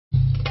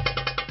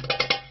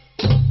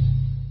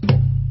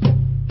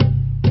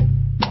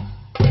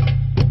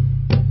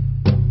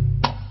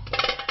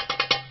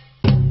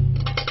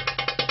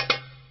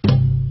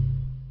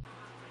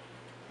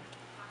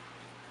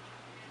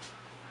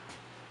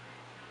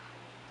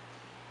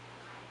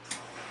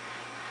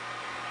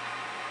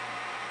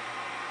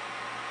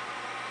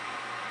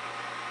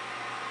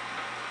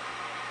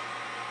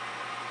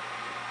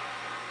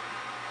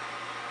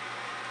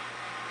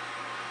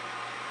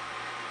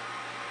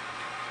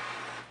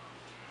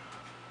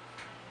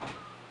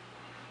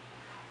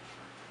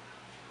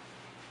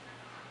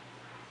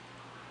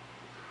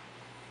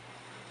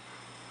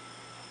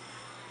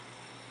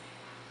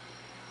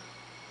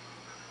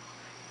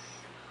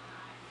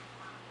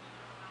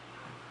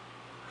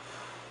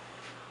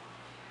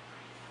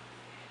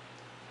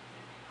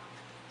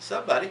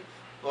Sup, buddy?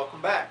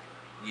 Welcome back.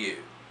 You.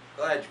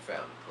 Glad you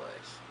found the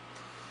place.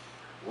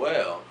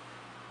 Well,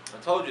 I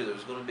told you there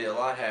was going to be a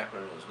lot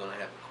happening and it was going to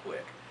happen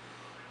quick.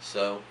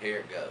 So here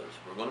it goes.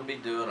 We're going to be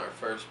doing our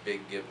first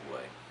big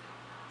giveaway.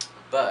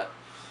 But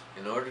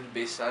in order to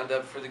be signed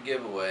up for the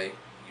giveaway,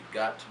 you've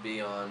got to be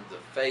on the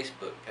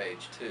Facebook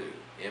page too.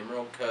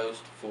 Emerald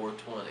Coast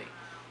 420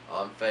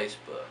 on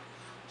Facebook.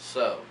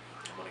 So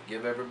I'm going to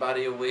give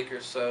everybody a week or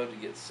so to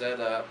get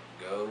set up.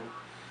 Go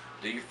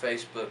do your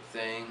Facebook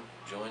thing,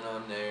 join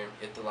on there,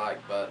 hit the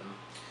like button,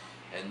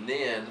 and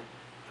then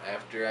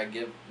after I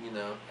give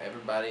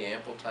everybody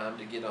ample time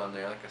to get on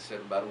there, like I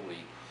said, about a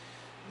week,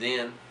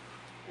 then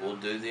we'll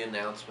do the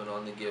announcement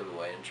on the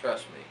giveaway. And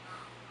trust me,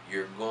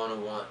 you're going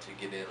to want to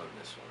get in on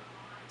this one.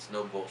 It's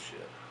no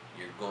bullshit.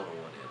 You're going to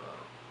want in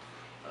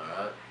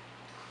on it.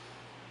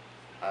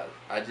 All right.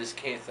 I just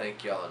can't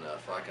thank y'all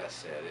enough. Like I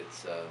said,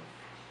 it's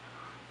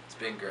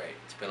been great.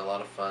 It's been a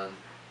lot of fun.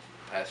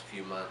 The past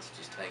few months,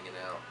 just hanging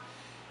out.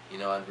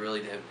 I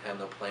really didn't have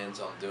no plans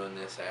on doing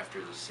this after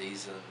the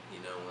season.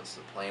 Once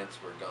the plants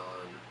were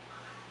gone,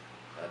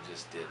 I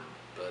just didn't.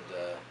 But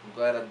I'm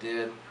glad I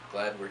did.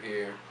 Glad we're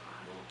here.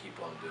 We'll keep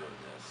on doing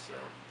this. So,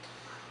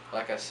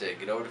 like I said,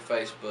 get over to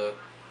Facebook,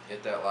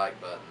 hit that like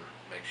button,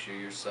 make sure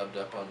you're subbed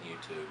up on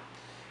YouTube,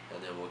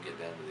 and then we'll get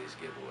down to these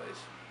giveaways.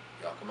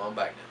 Y'all come on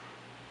back now.